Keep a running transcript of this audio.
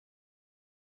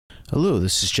Hello,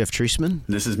 this is Jeff Treisman.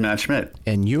 This is Matt Schmidt.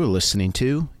 And you're listening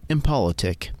to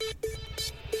Impolitic.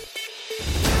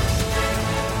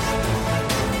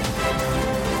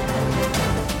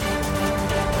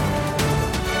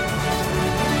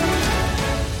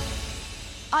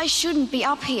 I shouldn't be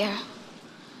up here.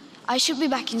 I should be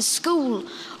back in school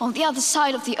on the other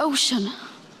side of the ocean.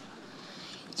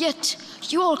 Yet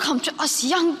you all come to us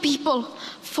young people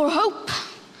for hope.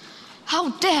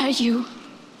 How dare you?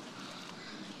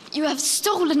 You have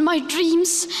stolen my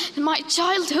dreams and my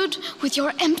childhood with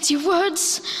your empty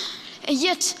words, and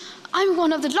yet I'm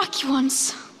one of the lucky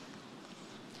ones.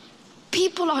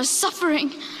 People are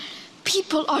suffering.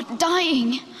 People are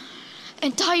dying.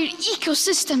 Entire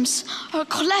ecosystems are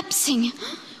collapsing.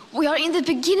 We are in the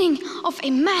beginning of a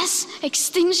mass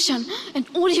extinction, and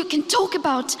all you can talk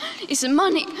about is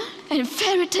money and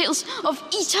fairy tales of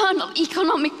eternal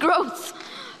economic growth.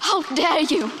 How dare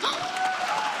you?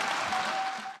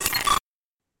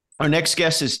 Our next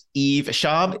guest is Eve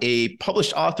Schaub, a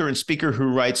published author and speaker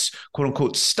who writes, quote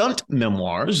unquote, stunt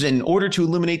memoirs in order to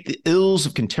illuminate the ills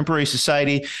of contemporary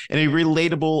society in a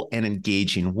relatable and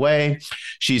engaging way.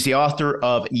 She's the author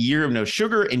of Year of No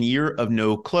Sugar and Year of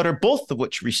No Clutter, both of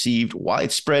which received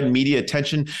widespread media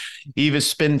attention. Eve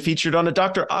has been featured on the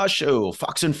Dr. Oz Show,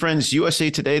 Fox and Friends,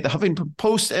 USA Today, the Huffington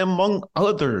Post, among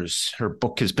others. Her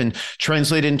book has been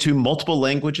translated into multiple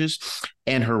languages,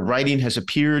 and her writing has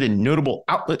appeared in notable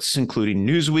outlets, including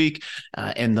Newsweek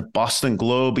and the Boston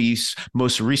Globe. Eve's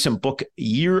most recent book,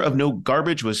 Year of No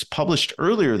Garbage, was published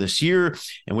earlier this year,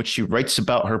 in which she writes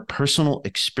about her personal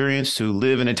experience to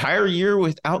live an entire year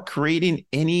without creating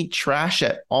any trash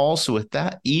at all. So with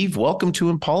that, Eve, welcome to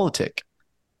Impolitic.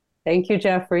 Thank you,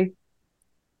 Jeffrey.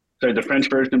 So the French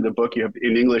version of the book, you have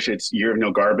in English, it's Year of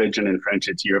No Garbage, and in French,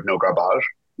 it's Year of No Garbage.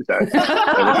 Is that?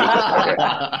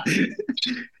 Okay.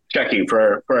 Checking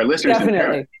for our listeners.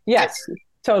 Definitely. Yes,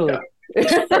 totally.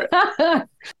 Yeah.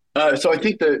 So I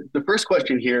think the first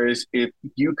question here is if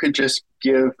you could just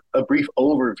give a brief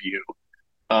overview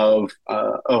of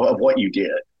what you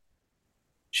did.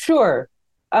 Sure.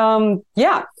 So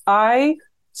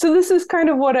this is kind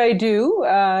of what I do.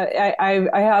 I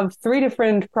have 3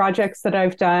 different projects that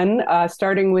I've done,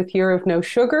 starting with Year of No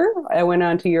Sugar. I went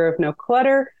on to Year of No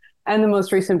Clutter, and the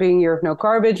most recent being Year of No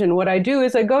Garbage. And what I do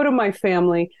is I go to my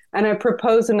family and I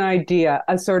propose an idea,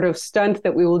 a sort of stunt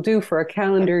that we will do for a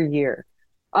calendar year.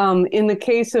 In the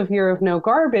case of Year of No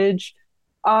Garbage,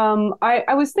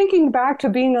 I was thinking back to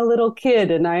being a little kid,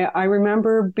 and I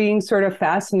remember being sort of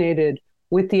fascinated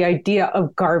with the idea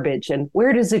of garbage and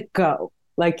where does it go?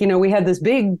 Like, we had this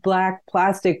big black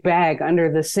plastic bag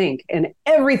under the sink and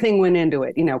everything went into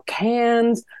it,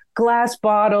 cans, glass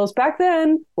bottles. Back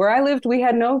then, where I lived, we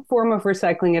had no form of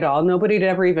recycling at all. Nobody had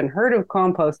ever even heard of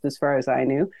compost, as far as I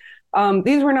knew.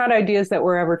 These were not ideas that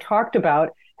were ever talked about.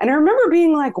 And I remember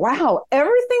being like, wow,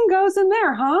 everything goes in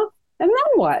there, huh? And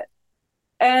then what?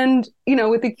 And,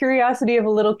 with the curiosity of a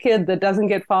little kid that doesn't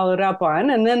get followed up on.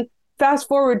 And then fast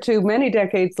forward to many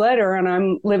decades later, and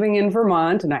I'm living in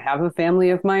Vermont, and I have a family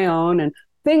of my own, and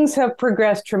things have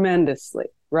progressed tremendously.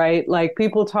 Right? Like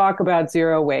people talk about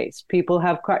zero waste. People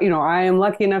have, I am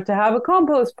lucky enough to have a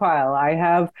compost pile. I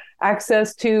have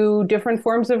access to different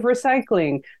forms of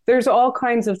recycling. There's all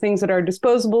kinds of things at our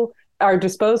disposal.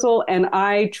 And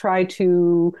I try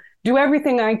to do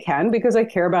everything I can because I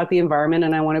care about the environment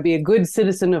and I want to be a good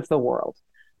citizen of the world.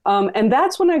 And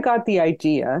that's when I got the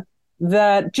idea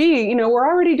that, we're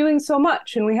already doing so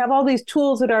much and we have all these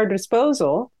tools at our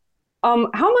disposal.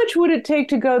 How much would it take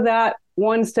to go that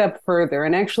one step further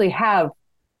and actually have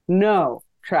no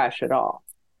trash at all?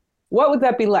 What would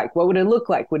that be like? What would it look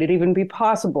like? Would it even be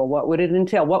possible? What would it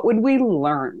entail? What would we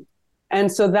learn? And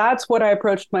so that's what I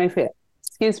approached That's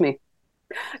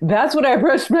what I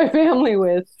approached my family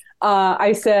with.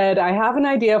 I said, I have an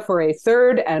idea for a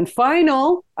third and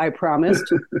final, I promised,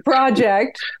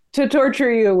 project to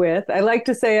torture you with. I like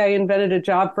to say I invented a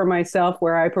job for myself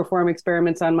where I perform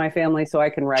experiments on my family so I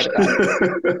can write about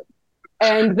it.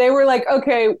 And they were like,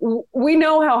 okay, we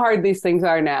know how hard these things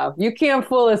are now. You can't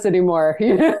fool us anymore.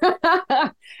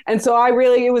 And so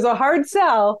it was a hard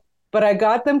sell, but I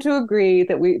got them to agree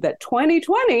that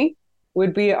 2020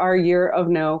 would be our Year of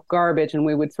No Garbage, and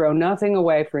we would throw nothing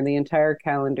away for the entire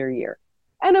calendar year.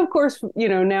 And of course,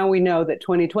 now we know that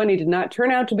 2020 did not turn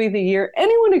out to be the year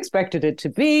anyone expected it to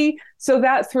be. So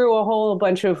that threw a whole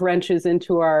bunch of wrenches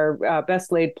into our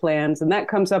best laid plans, and that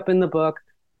comes up in the book.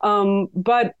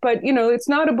 But it's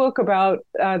not a book about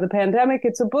the pandemic.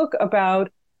 It's a book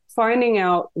about finding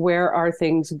out where our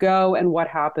things go and what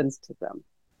happens to them.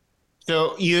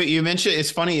 So you mentioned,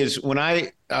 it's funny, is when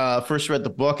I first read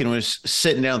the book and was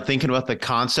sitting down thinking about the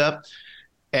concept,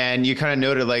 And you kind of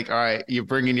noted like, all right, you're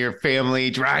bringing your family,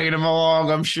 dragging them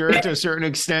along, I'm sure, to a certain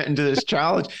extent into this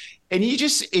challenge. And you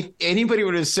just, if anybody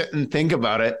were to sit and think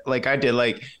about it, like I did,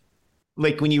 like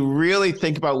when you really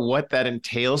think about what that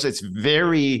entails, it's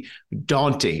very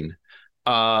daunting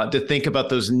to think about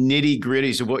those nitty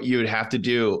gritties of what you would have to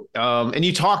do. And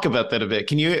you talk about that a bit.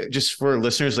 Can you just, for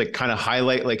listeners, like kind of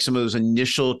highlight like some of those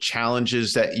initial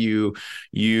challenges that you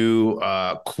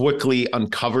quickly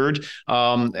uncovered?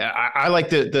 I like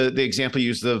the example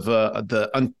used of the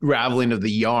unraveling of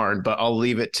the yarn, but I'll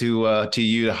leave it to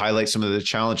you to highlight some of the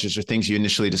challenges or things you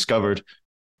initially discovered.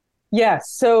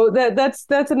 Yes, so that's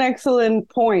an excellent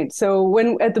point. So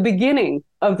when at the beginning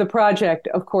of the project,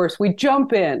 of course, we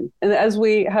jump in, and as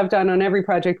we have done on every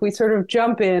project, we sort of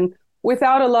jump in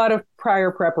without a lot of prior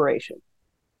preparation.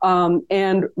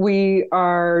 And we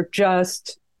are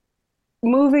just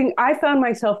moving. I found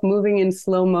myself moving in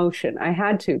slow motion. I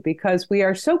had to, because we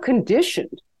are so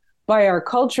conditioned by our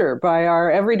culture, by our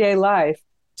everyday life,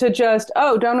 to just,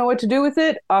 don't know what to do with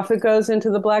it. Off it goes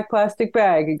into the black plastic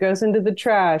bag. It goes into the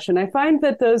trash. And I find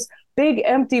that those big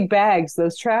empty bags,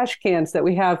 those trash cans that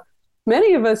we have,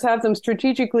 many of us have them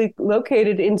strategically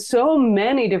located in so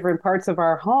many different parts of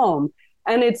our home.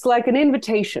 And it's like an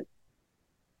invitation.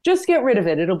 Just get rid of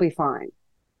it. It'll be fine.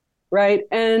 Right.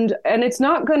 And it's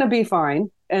not going to be fine.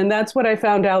 And that's what I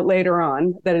found out later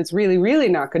on, that it's really, really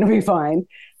not going to be fine.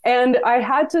 And I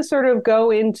had to sort of go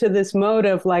into this mode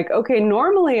of like, okay,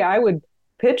 normally I would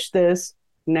pitch this,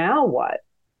 now what?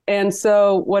 And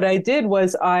so what I did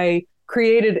was I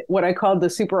created what I called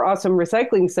the super awesome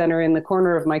recycling center in the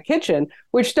corner of my kitchen,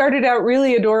 which started out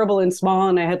really adorable and small.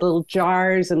 And I had little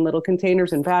jars and little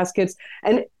containers and baskets.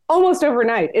 And almost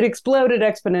overnight, it exploded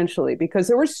exponentially because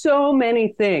there were so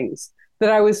many things that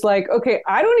I was like, okay,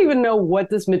 I don't even know what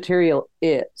this material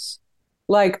is.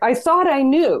 Like, I thought I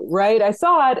knew, right? I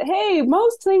thought, hey,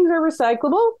 most things are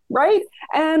recyclable, right?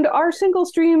 And our single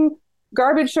stream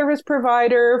garbage service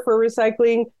provider for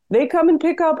recycling, they come and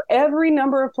pick up every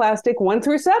number of plastic 1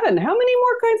 through 7. How many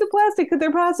more kinds of plastic could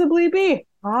there possibly be?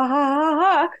 Ha ha ha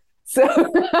ha.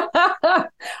 So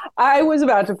I was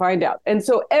about to find out. And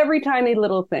so every tiny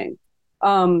little thing,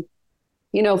 from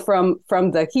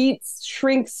the heat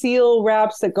shrink seal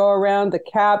wraps that go around the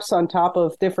caps on top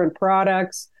of different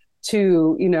products,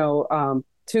 to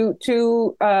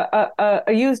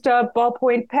a used up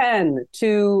ballpoint pen,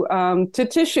 to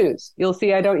tissues. You'll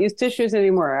see I don't use tissues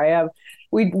anymore.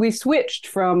 We switched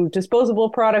from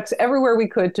disposable products everywhere we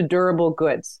could to durable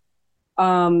goods.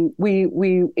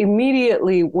 We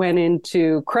immediately went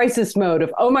into crisis mode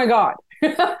of, oh my God,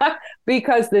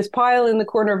 because this pile in the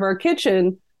corner of our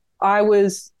kitchen, I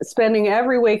was spending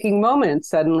every waking moment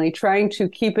suddenly trying to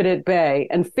keep it at bay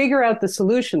and figure out the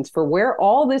solutions for where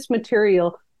all this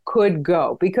material could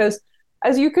go. Because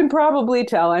as you can probably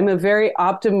tell, I'm a very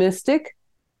optimistic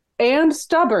and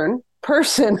stubborn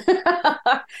person.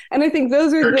 And I think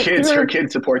those are her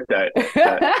kids support that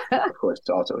of course,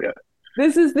 also, yeah.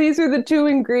 These are the two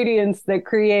ingredients that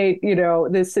create,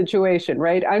 this situation,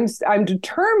 right? I'm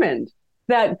determined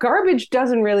that garbage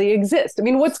doesn't really exist. I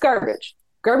mean, what's garbage?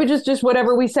 Garbage is just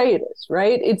whatever we say it is,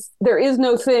 right? There is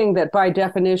no thing that by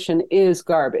definition is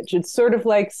garbage. It's sort of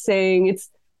like saying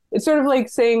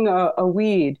a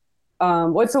weed.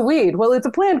 What's a weed? Well, it's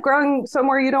a plant growing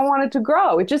somewhere you don't want it to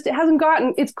grow. It hasn't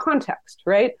gotten its context,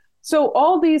 right? So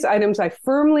all these items I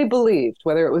firmly believed,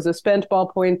 whether it was a spent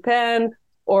ballpoint pen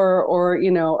or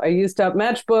a used up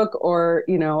matchbook or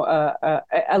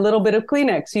a little bit of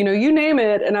Kleenex, you name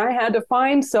it, and I had to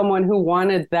find someone who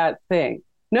wanted that thing.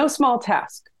 No small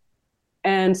task.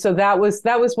 And so that was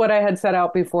what I had set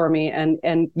out before me.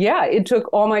 And yeah, it took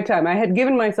all my time. I had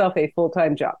given myself a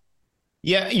full-time job.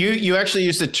 Yeah, you actually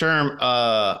used the term,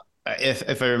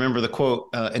 if I remember the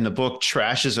quote in the book,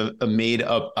 trash is a made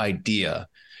up idea.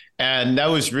 And that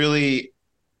was really,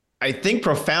 I think,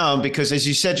 profound because, as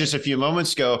you said just a few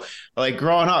moments ago, like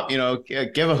growing up,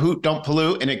 give a hoot, don't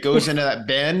pollute, and it goes into that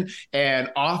bin and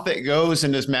off it goes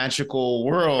in this magical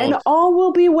world. And all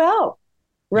will be well.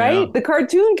 Right? Yeah. The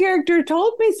cartoon character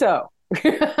told me so.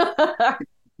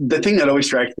 The thing that always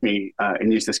strikes me in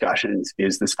these discussions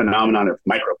is this phenomenon of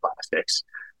microplastics,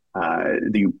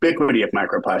 the ubiquity of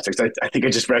microplastics. I think I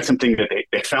just read something that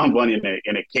they found one in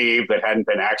a cave that hadn't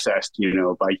been accessed,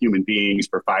 by human beings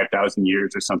for 5,000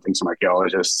 years or something. Some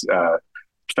archaeologists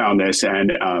found this.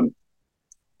 And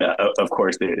of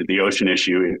course, the ocean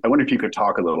issue. I wonder if you could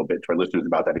talk a little bit to our listeners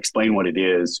about that, explain what it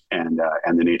is and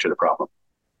the nature of the problem.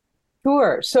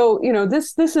 Sure. So,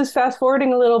 this is fast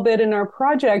forwarding a little bit in our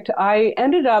project. I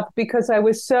ended up, because I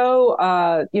was so,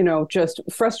 just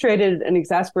frustrated and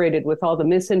exasperated with all the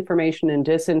misinformation and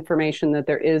disinformation that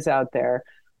there is out there.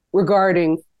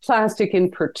 regarding plastic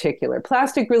in particular.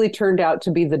 Plastic really turned out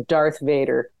to be the Darth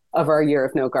Vader of our year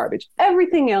of no garbage.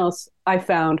 Everything else I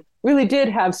found really did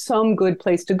have some good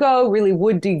place to go, really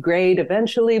would degrade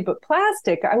eventually. But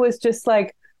plastic, I was just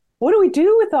like, what do we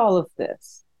do with all of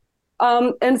this?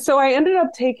 And so I ended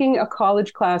up taking a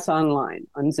college class online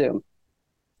on Zoom.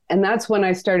 And that's when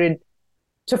I started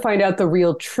to find out the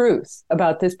real truth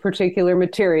about this particular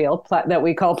material that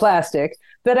we call plastic,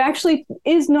 that actually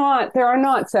is not, there are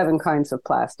not 7 kinds of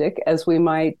plastic, as we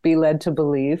might be led to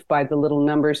believe by the little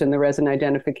numbers in the resin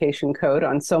identification code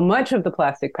on so much of the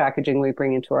plastic packaging we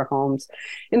bring into our homes.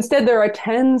 Instead, there are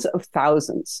tens of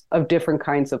thousands of different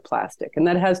kinds of plastic. And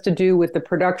that has to do with the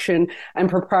production and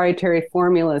proprietary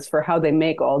formulas for how they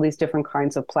make all these different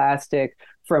kinds of plastic,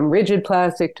 from rigid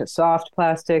plastic to soft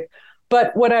plastic.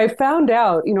 But what I found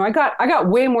out, I got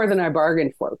way more than I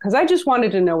bargained for, because I just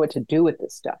wanted to know what to do with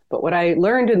this stuff. But what I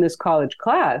learned in this college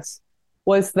class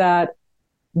was that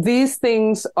these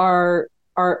things are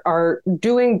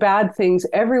doing bad things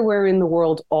everywhere in the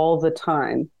world all the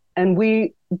time. And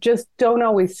we just don't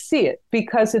always see it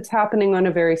because it's happening on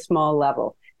a very small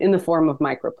level in the form of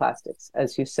microplastics,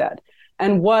 as you said.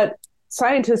 And what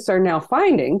scientists are now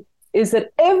finding is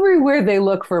that everywhere they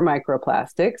look for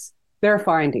microplastics, they're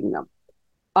finding them.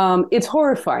 It's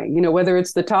horrifying, whether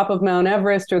it's the top of Mount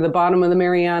Everest or the bottom of the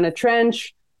Mariana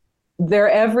Trench, they're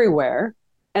everywhere.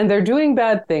 And they're doing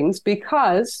bad things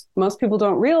because most people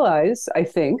don't realize, I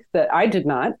think, that I did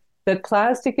not, that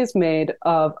plastic is made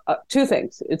of 2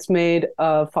 things. It's made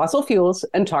of fossil fuels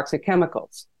and toxic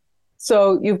chemicals.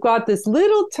 So you've got this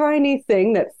little tiny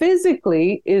thing that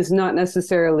physically is not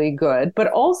necessarily good, but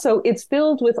also it's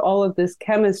filled with all of this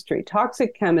chemistry,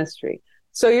 toxic chemistry.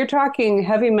 So you're talking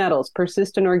heavy metals,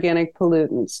 persistent organic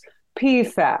pollutants,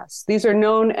 PFAS. These are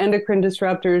known endocrine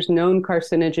disruptors, known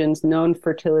carcinogens, known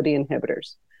fertility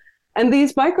inhibitors. And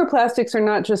these microplastics are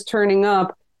not just turning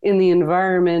up in the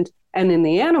environment and in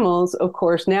the animals. Of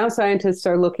course, now scientists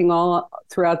are looking all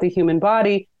throughout the human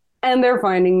body, and they're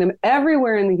finding them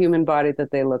everywhere in the human body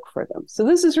that they look for them. So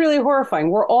this is really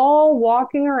horrifying. We're all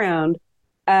walking around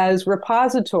as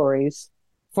repositories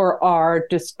for our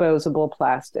disposable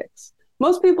plastics.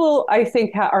 Most people, I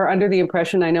think, are under the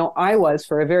impression, I know I was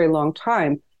for a very long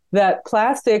time, that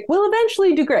plastic will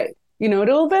eventually degrade.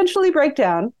 It'll eventually break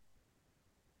down,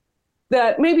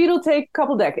 that maybe it'll take a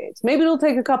couple decades, maybe it'll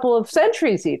take a couple of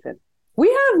centuries even. We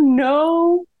have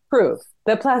no proof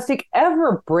that plastic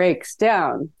ever breaks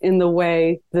down in the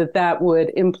way that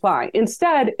would imply.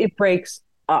 Instead, it breaks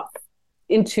up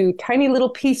into tiny little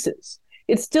pieces.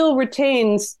 It still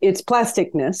retains its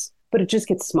plasticness, but it just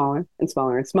gets smaller and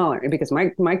smaller and smaller. It becomes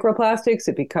microplastics,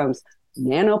 it becomes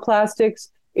nanoplastics.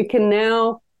 It can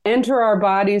now enter our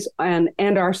bodies and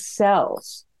our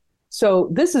cells. So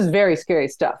this is very scary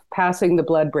stuff, passing the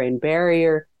blood-brain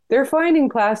barrier. They're finding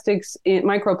microplastics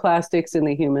in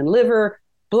the human liver,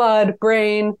 blood,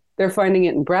 brain. They're finding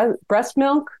it in breast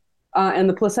milk and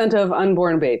the placenta of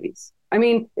unborn babies. I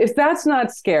mean, if that's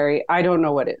not scary, I don't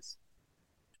know what is.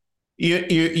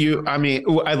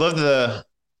 I love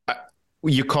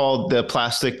you called the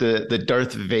plastic the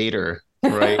Darth Vader,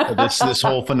 right? this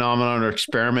whole phenomenon or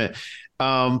experiment.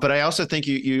 But I also think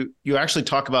you actually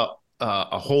talk about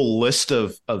a whole list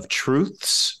of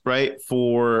truths, right,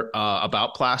 for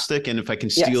about plastic. And if I can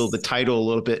steal the title a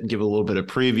little bit and give a little bit of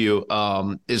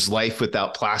preview, is life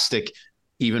without plastic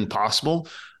even possible?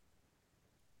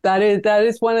 That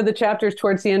is one of the chapters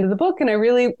towards the end of the book, and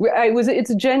it's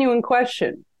a genuine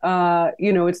question.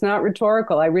 It's not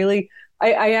rhetorical.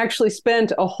 I actually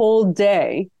spent a whole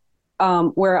day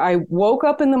where I woke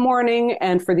up in the morning,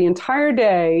 and for the entire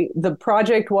day, the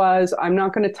project was, I'm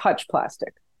not going to touch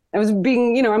plastic. I was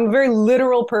being, I'm a very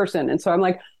literal person. And so I'm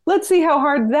like, let's see how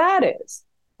hard that is.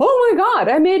 Oh my God,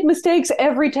 I made mistakes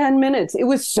every 10 minutes. It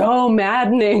was so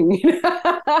maddening,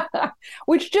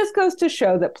 which just goes to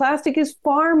show that plastic is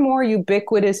far more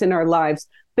ubiquitous in our lives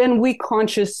than we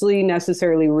consciously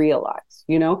necessarily realize,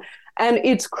 and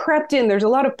it's crept in. There's a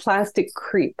lot of plastic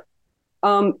creep.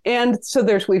 And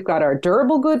so we've got our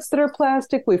durable goods that are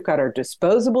plastic. We've got our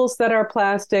disposables that are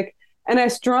plastic. And I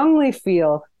strongly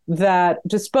feel that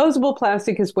disposable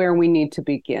plastic is where we need to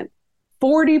begin.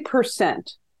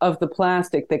 40% of the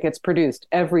plastic that gets produced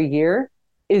every year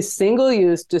is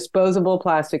single-use disposable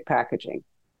plastic packaging.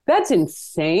 That's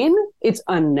insane. It's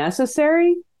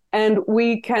unnecessary. And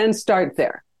we can start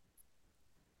there.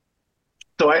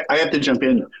 So I have to jump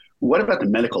in. What about the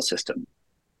medical system,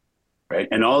 right?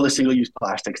 And all the single-use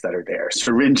plastics that are there,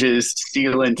 syringes,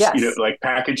 sealants, yes. Like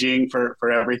packaging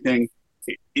for everything.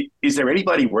 Is there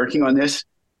anybody working on this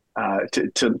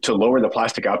to lower the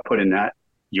plastic output in that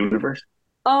universe?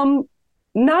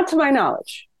 Not to my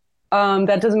knowledge.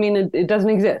 That doesn't mean it doesn't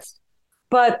exist.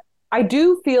 But I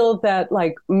do feel that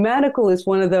like medical is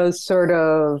one of those sort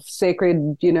of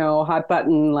sacred, hot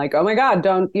button, like, oh my God,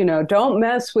 don't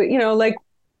mess with, like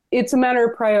it's a matter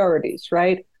of priorities,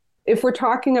 right? If we're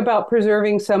talking about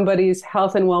preserving somebody's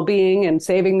health and well-being and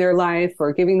saving their life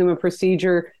or giving them a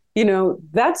procedure,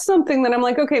 that's something that I'm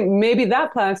like, okay, maybe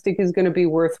that plastic is going to be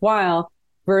worthwhile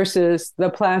versus the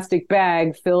plastic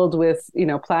bag filled with,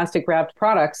 plastic wrapped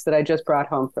products that I just brought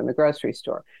home from the grocery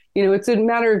store. It's a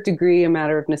matter of degree, a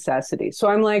matter of necessity. So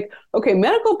I'm like, okay,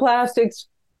 medical plastics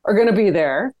are going to be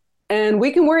there and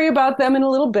we can worry about them in a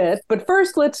little bit. But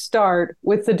first, let's start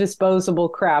with the disposable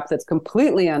crap that's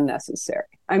completely unnecessary.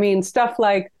 I mean, stuff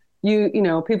like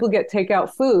people get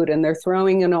takeout food and they're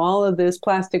throwing in all of this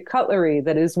plastic cutlery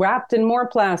that is wrapped in more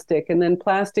plastic and then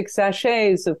plastic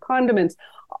sachets of condiments.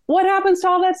 What happens to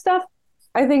all that stuff?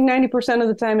 I think 90% of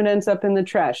the time it ends up in the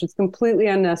trash. It's completely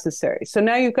unnecessary. So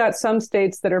now you've got some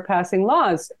states that are passing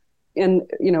laws and,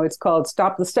 it's called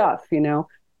Stop the Stuff,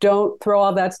 Don't throw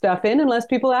all that stuff in unless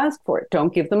people ask for it.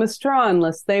 Don't give them a straw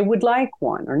unless they would like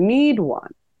one or need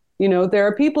one. There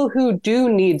are people who do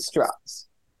need straws,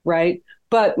 right?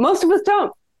 But most of us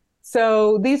don't.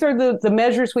 So these are the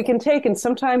measures we can take. And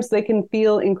sometimes they can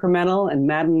feel incremental and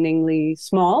maddeningly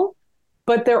small,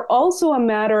 but they're also a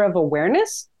matter of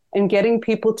awareness and getting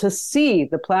people to see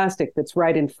the plastic that's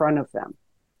right in front of them.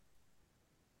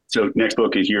 So next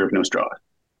book is Year of No Straw.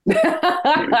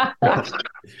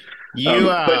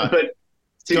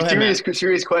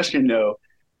 Serious question though,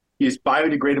 is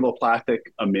biodegradable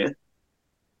plastic a myth?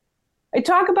 I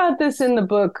talk about this in the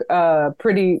book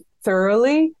pretty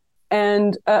thoroughly,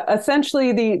 and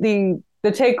essentially the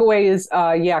takeaway is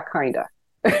yeah, kinda.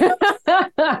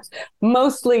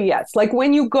 Mostly yes. Like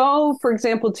when you go, for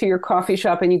example, to your coffee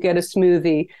shop and you get a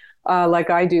smoothie, like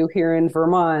I do here in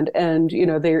Vermont, and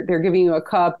they're giving you a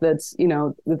cup that's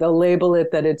they'll label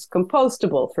it that it's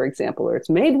compostable, for example, or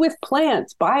it's made with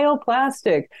plants,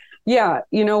 bioplastic. Yeah,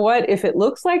 you know what? If it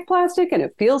looks like plastic and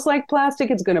it feels like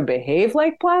plastic, it's going to behave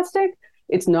like plastic.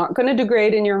 It's not going to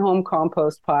degrade in your home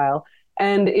compost pile.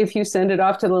 And if you send it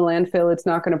off to the landfill, it's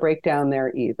not going to break down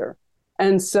there either.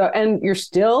 And you're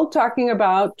still talking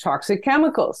about toxic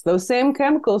chemicals. Those same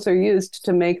chemicals are used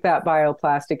to make that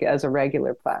bioplastic as a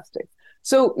regular plastic.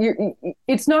 So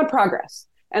it's not progress.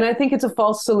 And I think it's a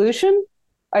false solution.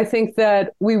 I think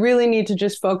that we really need to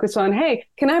just focus on, hey,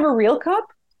 can I have a real cup?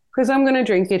 Because I'm going to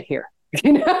drink it here.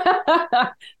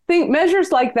 Think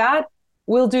measures like that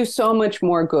will do so much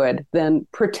more good than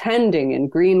pretending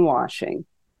and greenwashing.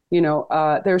 There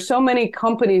are so many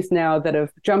companies now that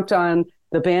have jumped on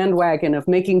the bandwagon of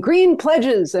making green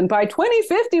pledges. And by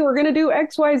 2050, we're going to do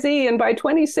X, Y, Z. And by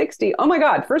 2060, oh my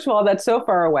God, first of all, that's so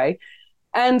far away.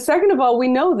 And second of all, we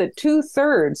know that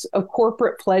 2/3 of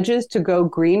corporate pledges to go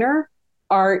greener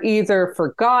are either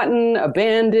forgotten,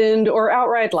 abandoned, or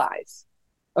outright lies.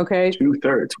 Okay.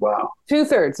 2/3. Wow.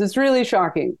 2/3. It's really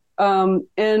shocking. So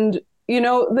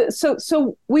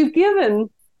we've given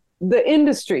the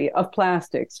industry of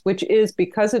plastics, which is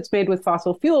because it's made with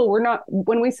fossil fuel,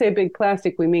 when we say big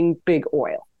plastic, we mean big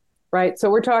oil, right?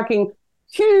 So we're talking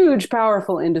huge,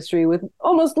 powerful industry with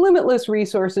almost limitless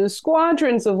resources,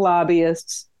 squadrons of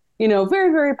lobbyists,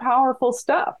 very, very powerful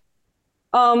stuff.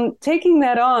 Taking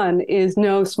that on is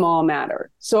no small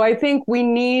matter. So I think we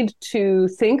need to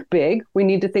think big. We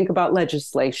need to think about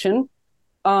legislation.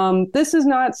 This is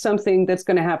not something that's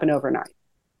going to happen overnight.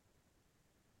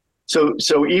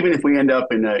 So even if we end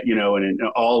up in an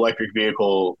all electric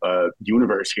vehicle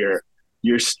universe here,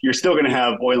 you're still going to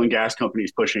have oil and gas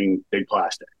companies pushing big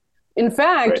plastic. In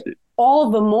fact, right? All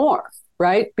the more,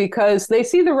 right? Because they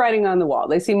see the writing on the wall.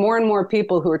 They see more and more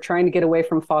people who are trying to get away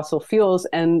from fossil fuels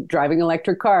and driving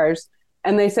electric cars.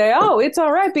 And they say, oh, it's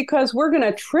all right because we're going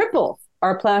to triple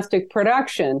our plastic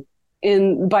production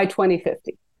by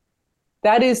 2050.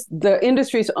 That is the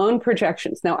industry's own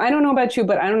projections. Now, I don't know about you,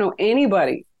 but I don't know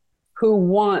anybody who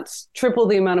wants triple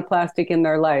the amount of plastic in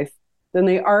their life than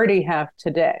they already have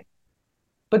today.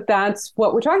 But that's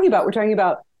what we're talking about. We're talking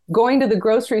about going to the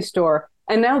grocery store,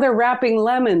 and now they're wrapping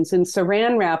lemons in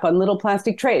saran wrap on little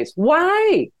plastic trays.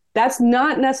 Why? That's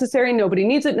not necessary. Nobody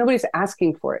needs it. Nobody's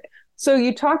asking for it. So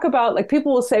you talk about, like,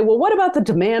 people will say, well, what about the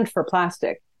demand for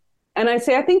plastic? And I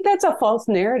say, I think that's a false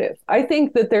narrative. I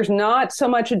think that there's not so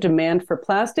much a demand for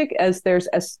plastic as there's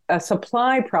a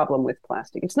supply problem with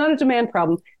plastic. It's not a demand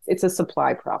problem. It's a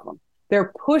supply problem.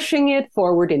 They're pushing it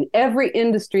forward in every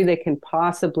industry they can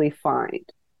possibly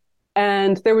find.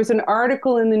 And there was an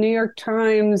article in the New York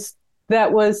Times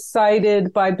that was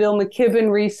cited by Bill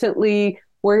McKibben recently,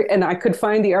 and I could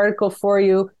find the article for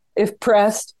you if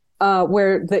pressed,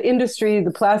 where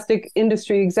the plastic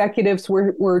industry executives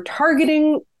were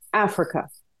targeting Africa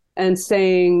and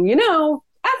saying,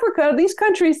 Africa, these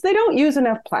countries, they don't use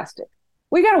enough plastic.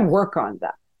 We got to work on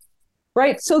that,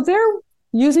 right? So they're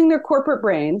using their corporate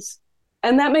brains,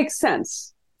 and that makes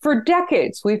sense. For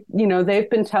decades, they've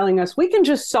been telling us we can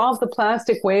just solve the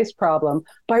plastic waste problem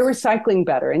by recycling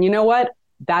better. And you know what?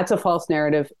 That's a false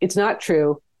narrative. It's not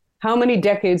true. How many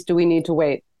decades do we need to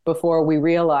wait before we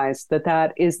realize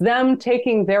that is them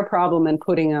taking their problem and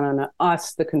putting it on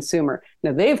us, the consumer?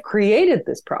 Now, they've created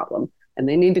this problem, and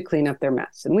they need to clean up their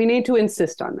mess. And we need to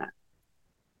insist on that.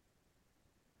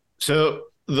 So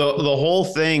the whole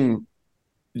thing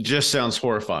just sounds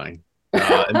horrifying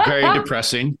and very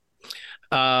depressing.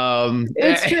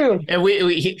 It's true. And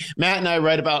Matt and I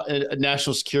write about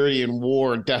national security and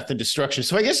war and death and destruction.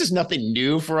 So I guess it's nothing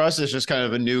new for us. It's just kind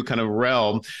of a new kind of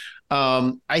realm.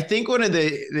 I think one of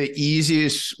the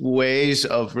easiest ways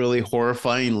of really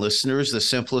horrifying listeners, the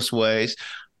simplest ways,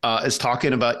 is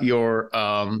talking about your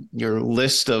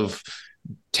list of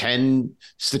 10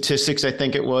 statistics, I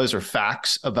think it was, or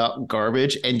facts about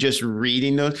garbage, and just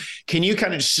reading those. Can you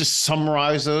kind of just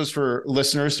summarize those for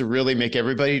listeners to really make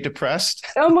everybody depressed?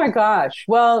 Oh my gosh.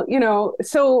 Well,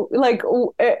 so like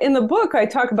in the book, I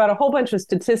talk about a whole bunch of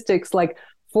statistics, like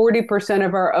 40%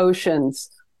 of our oceans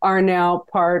are now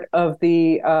part of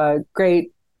the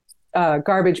great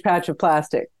garbage patch of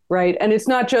plastic, right? And it's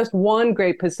not just one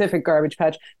great Pacific garbage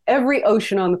patch. Every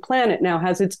ocean on the planet now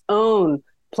has its own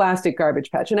plastic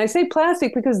garbage patch. And I say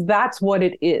plastic because that's what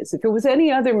it is. If it was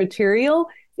any other material,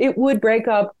 it would break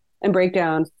up and break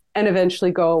down and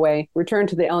eventually go away, return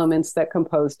to the elements that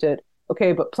composed it.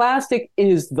 Okay, but plastic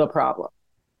is the problem.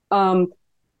 On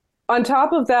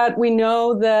top of that, we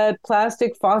know that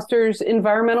plastic fosters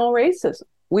environmental racism.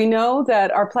 We know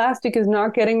that our plastic is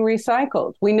not getting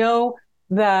recycled. We know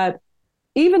that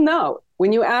even though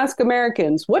when you ask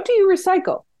Americans, what do you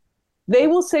recycle? They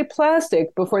will say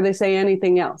plastic before they say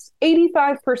anything else.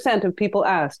 85% of people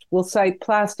asked will cite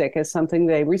plastic as something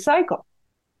they recycle.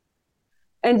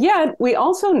 And yet we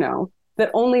also know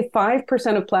that only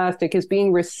 5% of plastic is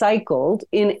being recycled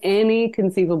in any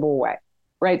conceivable way,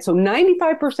 right? So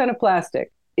 95% of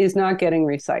plastic is not getting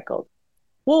recycled.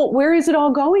 Well, where is it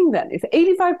all going then? If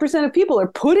 85% of people are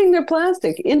putting their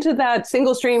plastic into that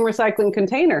single stream recycling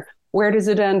container, where does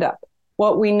it end up?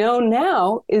 What we know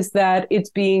now is that it's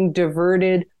being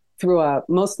diverted through a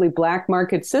mostly black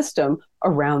market system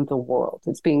around the world.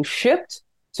 It's being shipped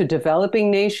to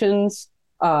developing nations,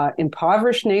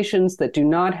 impoverished nations that do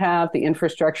not have the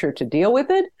infrastructure to deal with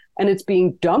it. And it's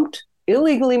being dumped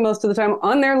illegally most of the time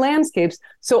on their landscapes.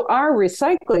 So our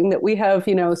recycling that we have,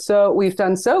 so we've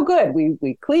done so good.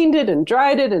 We cleaned it and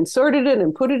dried it and sorted it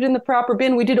and put it in the proper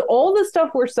bin. We did all the stuff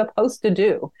we're supposed to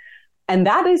do. And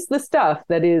that is the stuff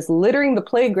that is littering the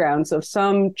playgrounds of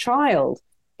some child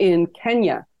in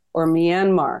Kenya or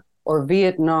Myanmar or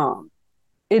Vietnam.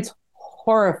 It's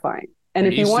horrifying. And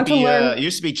if you want to learn... It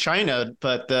used to be China,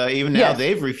 but even now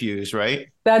they've refused, right?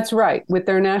 That's right, with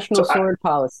their national sword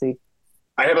policy.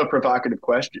 I have a provocative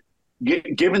question.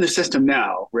 Given the system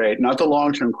now, right, not the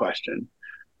long-term question,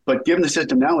 but given the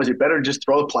system now, is it better to just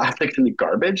throw plastic in the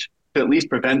garbage to at least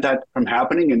prevent that from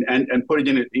happening and put it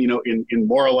in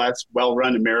more or less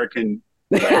well-run American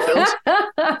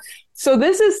landfills? So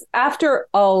this is, after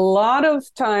a lot of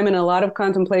time and a lot of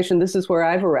contemplation, this is where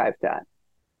I've arrived at,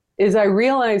 is I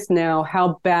realize now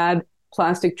how bad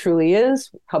plastic truly is,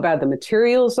 how bad the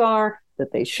materials are,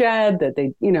 that they shed, that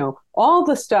they, all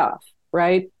the stuff,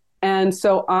 right? And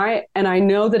so I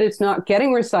know that it's not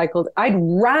getting recycled. I'd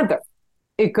rather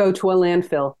it go to a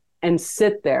landfill and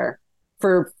sit there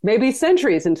for maybe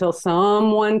centuries until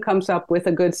someone comes up with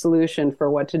a good solution for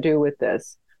what to do with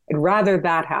this. I'd rather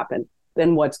that happen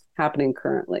than what's happening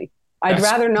currently. I'd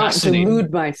rather not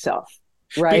delude myself,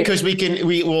 right? Because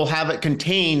we will have it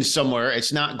contained somewhere.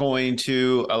 It's not going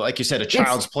to, like you said, a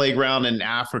child's playground in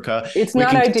Africa. It's not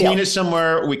ideal. We can contain it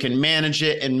somewhere. We can manage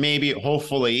it, and maybe,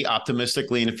 hopefully,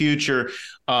 optimistically, in the future,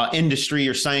 industry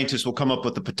or scientists will come up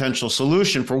with a potential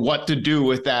solution for what to do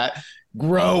with that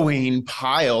growing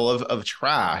pile of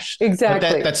trash.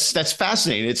 Exactly. But that's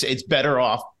fascinating. It's better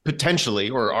off potentially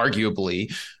or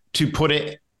arguably to put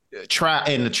it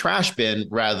in the trash bin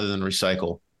rather than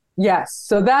recycle. Yes.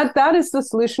 So that is the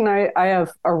solution I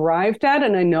have arrived at.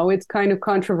 And I know it's kind of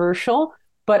controversial,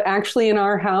 but actually in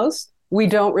our house, we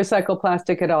don't recycle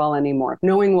plastic at all anymore,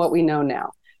 knowing what we know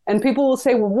now. And people will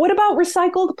say, well, what about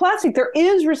recycled plastic? There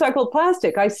is recycled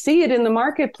plastic. I see it in the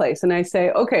marketplace. And I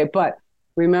say, okay, but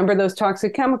remember those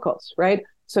toxic chemicals, right?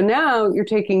 So now you're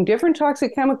taking different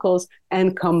toxic chemicals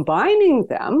and combining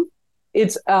them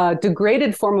It's a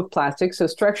degraded form of plastic, so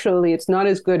structurally it's not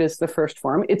as good as the first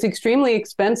form. It's extremely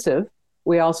expensive,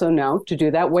 we also know, to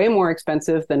do that, way more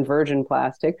expensive than virgin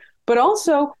plastic. But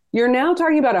also, you're now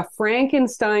talking about a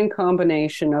Frankenstein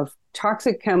combination of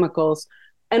toxic chemicals,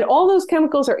 and all those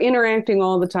chemicals are interacting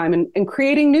all the time and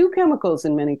creating new chemicals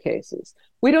in many cases.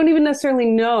 We don't even necessarily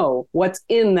know what's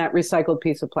in that recycled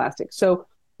piece of plastic. So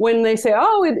when they say,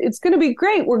 oh, it's going to be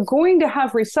great, we're going to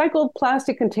have recycled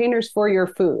plastic containers for your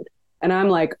food. And I'm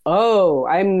like, oh,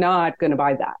 I'm not going to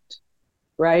buy that,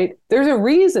 right? There's a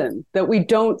reason that we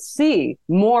don't see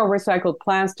more recycled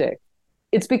plastic.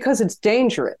 It's because it's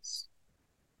dangerous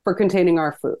for containing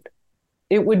our food.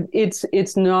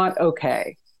 It's not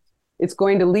okay. It's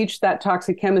going to leach that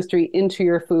toxic chemistry into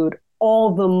your food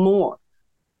all the more.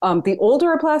 The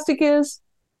older a plastic is,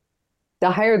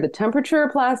 the higher the temperature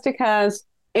a plastic has,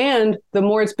 and the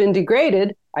more it's been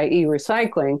degraded, i.e.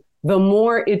 recycling, the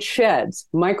more it sheds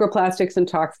microplastics and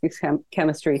toxic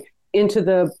chemistry into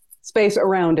the space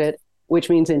around it, which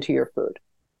means into your food.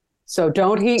 So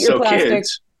don't heat your plastic.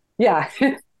 Kids. Yeah,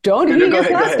 don't heat your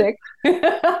plastic.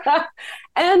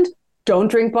 And don't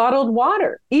drink bottled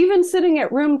water, even sitting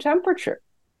at room temperature.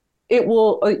 It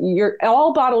will,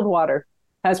 all bottled water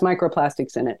has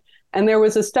microplastics in it. And there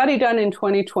was a study done in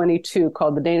 2022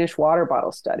 called the Danish water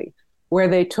bottle study, where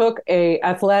they took a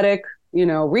athletic,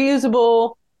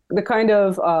 reusable, the kind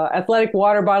of athletic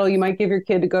water bottle you might give your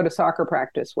kid to go to soccer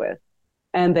practice with.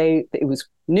 And it was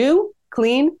new,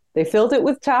 clean. They filled it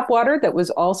with tap water that was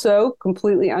also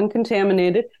completely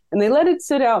uncontaminated. And they let it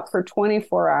sit out for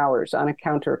 24 hours on a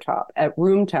countertop at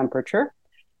room temperature.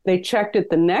 They checked it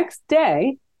the next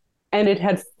day, and it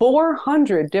had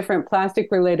 400 different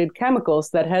plastic-related chemicals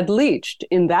that had leached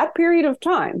in that period of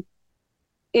time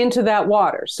into that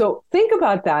water. So think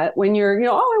about that when you're, I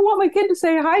want my kid to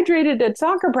stay hydrated at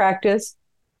soccer practice.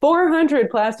 400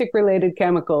 plastic-related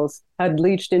chemicals had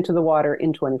leached into the water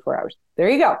in 24 hours. There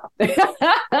you go.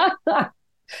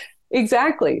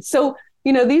 Exactly. So,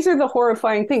 these are the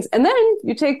horrifying things. And then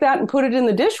you take that and put it in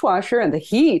the dishwasher, and the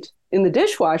heat in the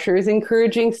dishwasher is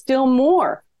encouraging still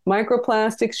more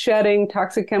microplastics shedding,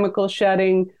 toxic chemical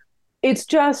shedding. It's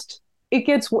just,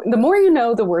 the more you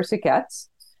know, the worse it gets.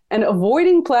 And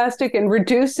avoiding plastic and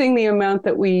reducing the amount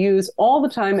that we use all the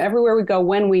time, everywhere we go,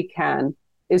 when we can,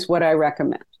 is what I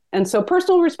recommend. And so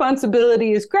personal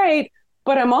responsibility is great,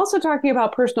 but I'm also talking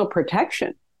about personal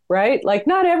protection, right? Like,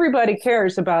 not everybody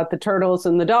cares about the turtles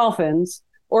and the dolphins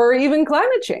or even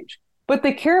climate change, but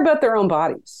they care about their own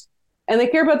bodies. And they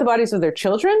care about the bodies of their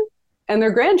children and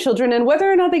their grandchildren, and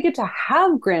whether or not they get to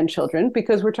have grandchildren,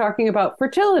 because we're talking about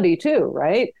fertility too,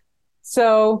 right?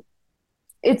 So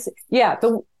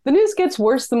the news gets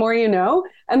worse the more you know.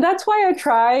 And that's why I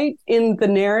try in the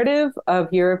narrative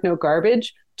of Year of No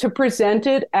Garbage to present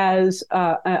it as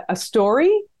a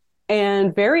story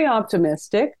and very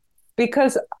optimistic,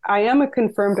 because I am a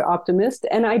confirmed optimist.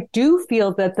 And I do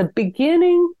feel that the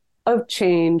beginning of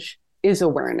change is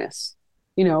awareness.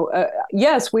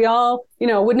 Yes, we all,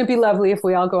 wouldn't it be lovely if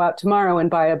we all go out tomorrow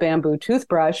and buy a bamboo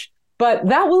toothbrush? But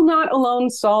that will not alone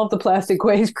solve the plastic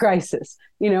waste crisis.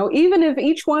 Even if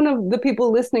each one of the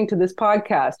people listening to this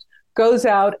podcast goes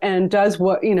out and does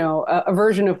what, a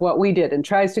version of what we did and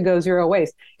tries to go zero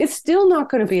waste, it's still not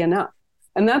going to be enough.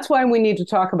 And that's why we need to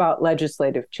talk about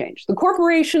legislative change.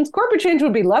 Corporate change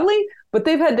would be lovely, but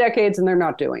they've had decades and they're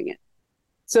not doing it.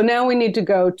 So now we need to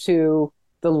go to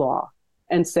the law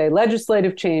and say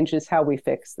legislative change is how we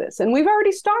fix this. And we've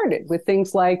already started with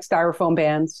things like styrofoam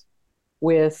bans,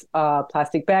 with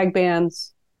plastic bag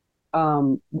bans.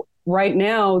 Right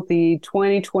now, the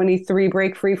 2023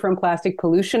 Break Free from Plastic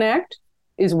Pollution Act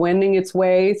is wending its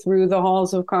way through the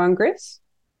halls of Congress.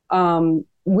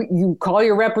 You call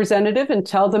your representative and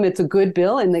tell them it's a good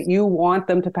bill and that you want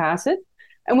them to pass it.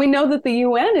 And we know that the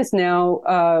UN is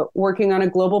now working on a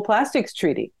global plastics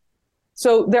treaty.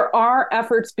 So there are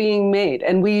efforts being made,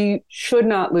 and we should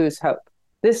not lose hope.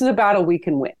 This is a battle we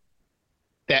can win.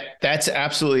 That's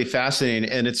absolutely fascinating.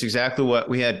 And it's exactly what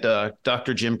we had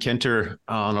Dr. Jim Kenter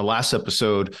on our last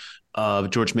episode of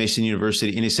George Mason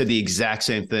University. And he said the exact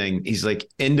same thing. He's like,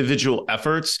 individual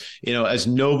efforts, as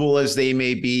noble as they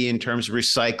may be in terms of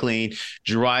recycling,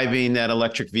 driving that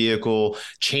electric vehicle,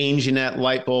 changing that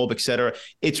light bulb, et cetera,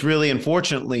 it's really,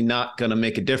 unfortunately, not going to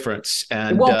make a difference.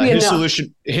 And his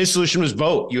solution was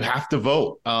vote. You have to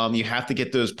vote. You have to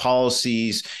get those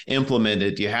policies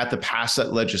implemented. You have to pass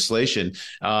that legislation.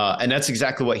 And that's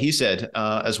exactly what he said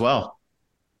as well.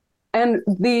 And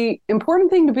the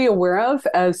important thing to be aware of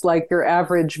as like your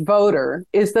average voter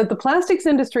is that the plastics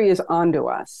industry is onto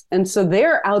us. And so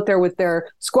they're out there with their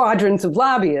squadrons of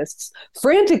lobbyists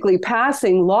frantically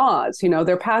passing laws. You know,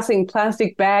 they're passing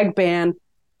plastic bag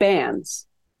bans,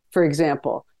 for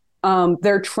example.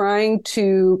 They're trying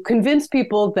to convince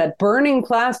people that burning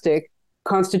plastic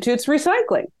constitutes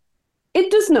recycling. It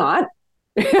does not.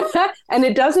 And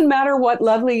it doesn't matter what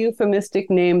lovely euphemistic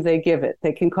name they give it.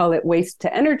 They can call it waste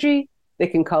to energy. They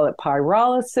can call it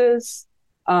pyrolysis.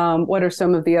 What are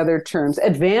some of the other terms?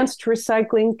 Advanced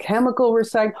recycling, chemical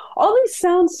recycling. All these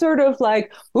sound sort of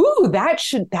like, ooh, that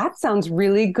sounds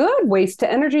really good. Waste to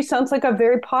energy sounds like a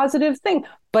very positive thing,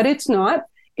 but it's not.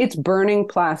 It's burning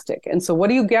plastic. And so what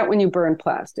do you get when you burn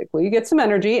plastic? Well, you get some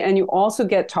energy, and you also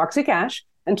get toxic ash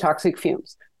and toxic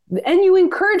fumes. And you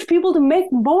encourage people to make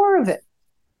more of it.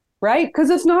 Right? Because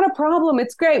it's not a problem.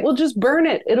 It's great. We'll just burn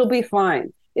it. It'll be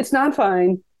fine. It's not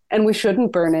fine. And we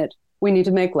shouldn't burn it. We need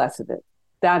to make less of it.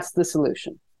 That's the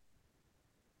solution.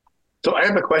 So I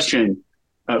have a question.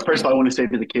 First of all, I want to say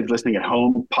to the kids listening at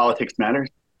home, politics matters.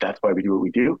 That's why we do what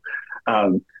we do.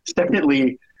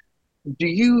 Secondly, do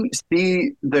you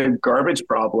see the garbage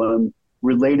problem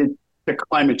related to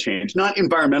climate change, not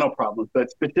environmental problems, but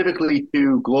specifically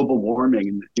to global warming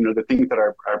and, you know, the things that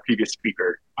our previous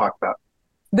speaker talked about?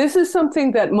 This is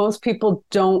something that most people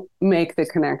don't make the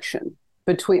connection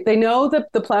between. They know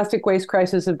that the plastic waste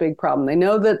crisis is a big problem. They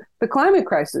know that the climate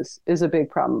crisis is a big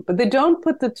problem, but they don't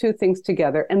put the two things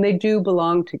together, and they do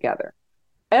belong together.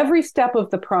 Every step of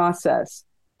the process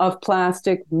of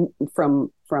plastic,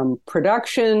 from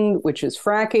production, which is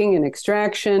fracking and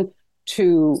extraction,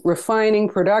 to refining,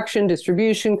 production,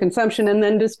 distribution, consumption, and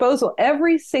then disposal,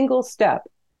 every single step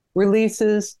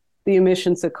releases the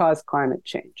emissions that cause climate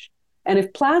change. And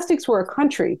if plastics were a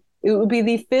country, it would be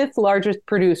the 5th largest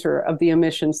producer of the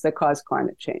emissions that cause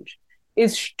climate change.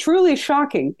 It's truly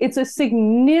shocking. It's a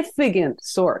significant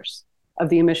source of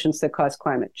the emissions that cause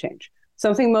climate change.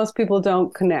 Something most people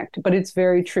don't connect, but it's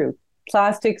very true.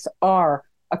 Plastics are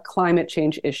a climate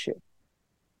change issue.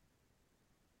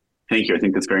 Thank you. I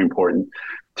think that's very important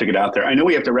to get out there. I know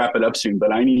we have to wrap it up soon,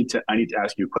 but I need to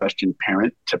ask you a question,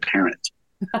 parent to parent.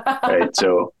 Right.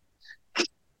 So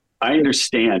I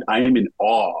understand. I am in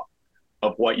awe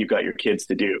of what you got your kids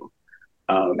to do.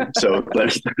 So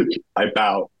I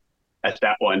bow at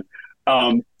that one.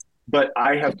 But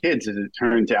I have kids, as it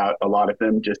turns out. A lot of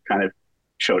them just kind of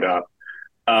showed up.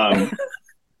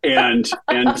 And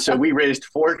so we raised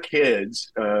 4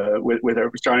 kids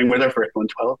starting with our first one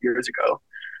 12 years ago,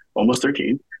 almost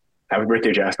 13. Happy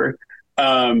birthday, Jasper.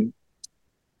 In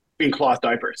cloth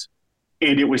diapers.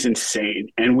 And it was insane.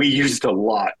 And we used a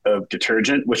lot of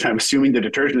detergent, which I'm assuming the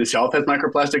detergent itself has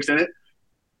microplastics in it.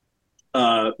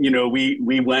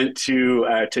 We went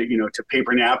to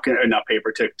paper napkin, or not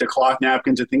paper, to cloth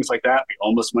napkins and things like that. We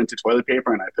almost went to toilet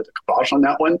paper, and I put the kibosh on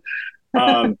that one.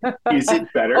 Is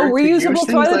it better? Oh, reusable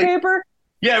toilet paper?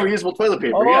 Yeah, reusable toilet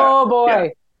paper. Oh, yeah. boy. Yeah.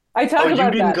 I talked about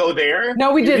that. You didn't go there?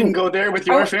 No, we didn't. You didn't go there with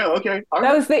your family? Okay. All right.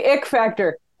 That was the ick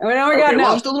factor. I mean, oh my God, no.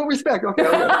 Well, just a little respect. Okay.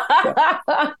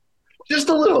 Yeah. Just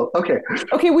a little. Okay.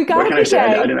 Okay, we got it.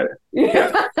 I didn't.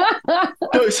 Yeah.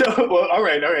 so well, all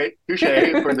right. Touche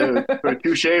for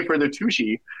the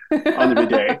tushy on the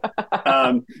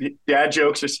bidet. Dad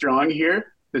jokes are strong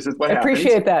here. This is what happens. I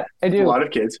appreciate that. I do. A lot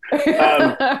of kids.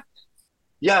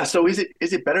 Yeah. So is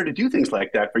it better to do things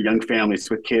like that for young families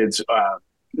with kids,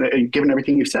 given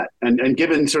everything you've said, and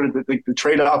given sort of the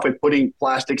trade-off with putting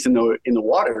plastics in the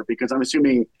water? Because I'm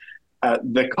assuming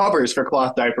the covers for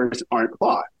cloth diapers aren't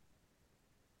cloth.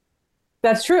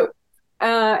 That's true.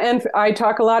 And I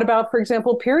talk a lot about, for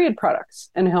example, period products,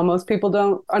 and how most people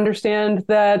don't understand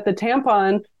that the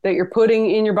tampon that you're putting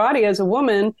in your body as a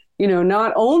woman,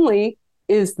 not only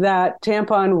is that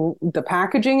tampon, the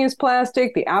packaging is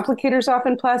plastic, the applicator's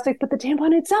often plastic, but the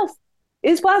tampon itself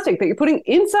is plastic that you're putting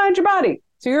inside your body.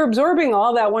 So you're absorbing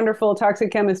all that wonderful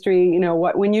toxic chemistry,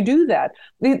 when you do that.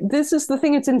 This is the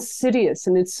thing, it's insidious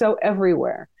and it's so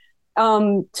everywhere.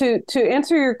 To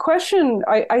answer your question,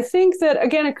 I think that,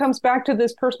 again, it comes back to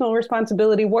this personal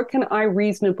responsibility. What can I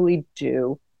reasonably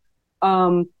do?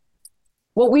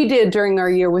 What we did during our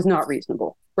year was not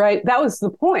reasonable, right? That was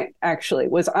the point, actually,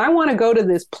 was I want to go to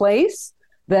this place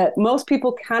that most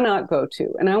people cannot go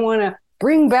to. And I want to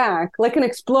bring back, like an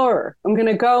explorer, I'm going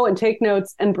to go and take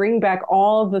notes and bring back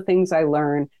all the things I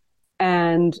learned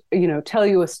and, tell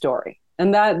you a story.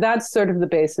 And that's sort of the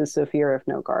basis of Year of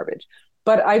No Garbage.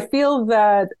 But I feel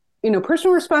that,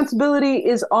 personal responsibility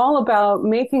is all about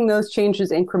making those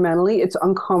changes incrementally. It's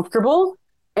uncomfortable.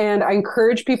 And I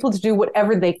encourage people to do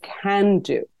whatever they can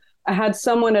do. I had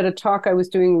someone at a talk I was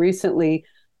doing recently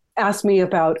asked me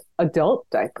about adult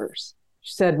diapers.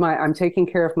 She said, I'm taking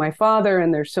care of my father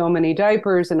and there's so many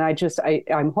diapers and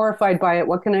I'm horrified by it.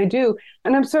 What can I do?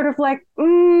 And I'm sort of like,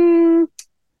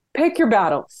 pick your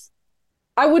battles.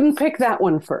 I wouldn't pick that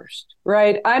one first,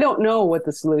 right? I don't know what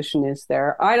the solution is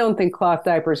there. I don't think cloth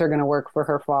diapers are going to work for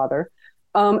her father.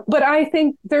 But I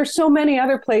think there's so many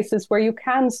other places where you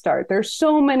can start. There's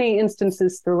so many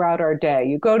instances throughout our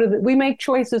day. We make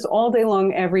choices all day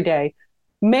long, every day.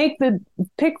 Pick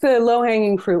the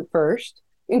low-hanging fruit first,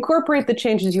 incorporate the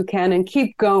changes you can and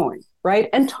keep going, right?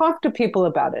 And talk to people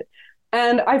about it.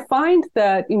 And I find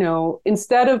that,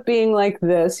 instead of being like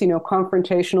this,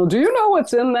 confrontational, do you know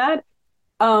what's in that?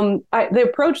 The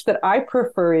approach that I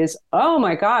prefer is, oh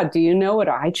my God, do you know what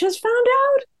I just found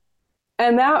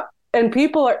out? And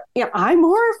people are, I'm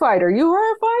horrified. Are you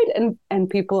horrified? And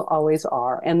people always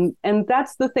are. And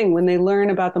that's the thing, when they learn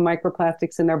about the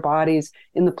microplastics in their bodies,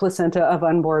 in the placenta of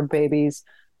unborn babies,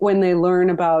 when they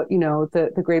learn about,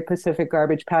 the Great Pacific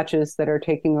garbage patches that are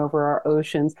taking over our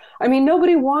oceans. I mean,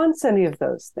 nobody wants any of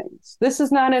those things. This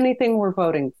is not anything we're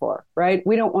voting for, right?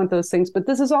 We don't want those things, but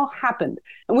this has all happened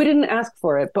and we didn't ask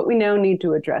for it, but we now need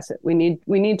to address it. We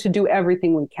need to do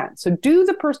everything we can. So do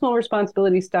the personal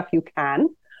responsibility stuff you can.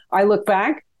 I look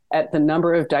back at the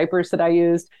number of diapers that I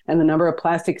used and the number of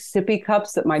plastic sippy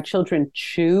cups that my children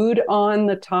chewed on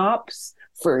the tops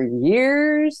for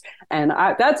years. And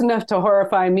that's enough to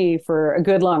horrify me for a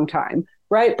good long time,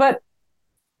 right? But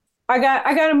I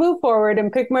got to move forward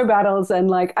and pick my battles. And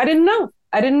I didn't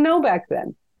know back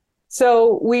then.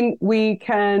 So we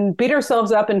can beat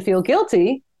ourselves up and feel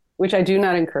guilty, which I do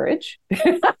not encourage.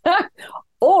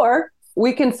 Or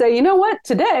we can say, you know what,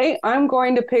 today I'm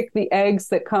going to pick the eggs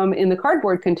that come in the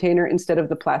cardboard container instead of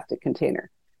the plastic container.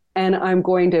 And I'm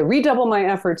going to redouble my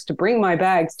efforts to bring my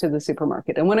bags to the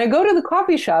supermarket. And when I go to the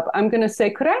coffee shop, I'm going to say,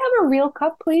 could I have a real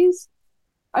cup, please?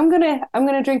 I'm going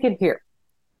to drink it here.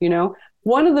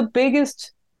 One of the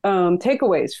biggest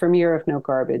takeaways from Year of No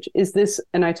Garbage is this,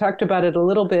 and I talked about it a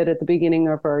little bit at the beginning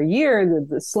of our year,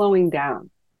 the slowing down.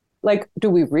 Do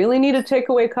we really need a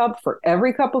takeaway cup for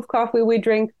every cup of coffee we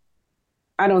drink?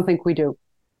 I don't think we do.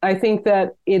 I think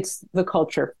that it's the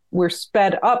culture. We're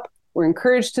sped up. We're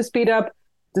encouraged to speed up.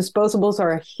 Disposables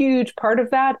are a huge part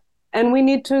of that. And we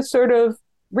need to sort of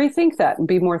rethink that and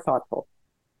be more thoughtful.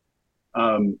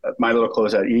 My little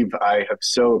closeout, Eve, I have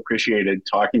so appreciated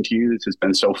talking to you. This has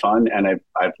been so fun. And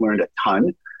I've learned a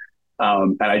ton.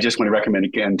 And I just want to recommend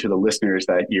again to the listeners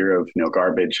that Year of No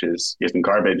Garbage isn't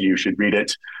garbage. You should read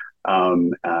it.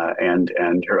 And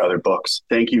her other books.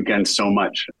 Thank you again so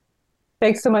much.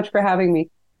 Thanks so much for having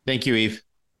me. Thank you, Eve.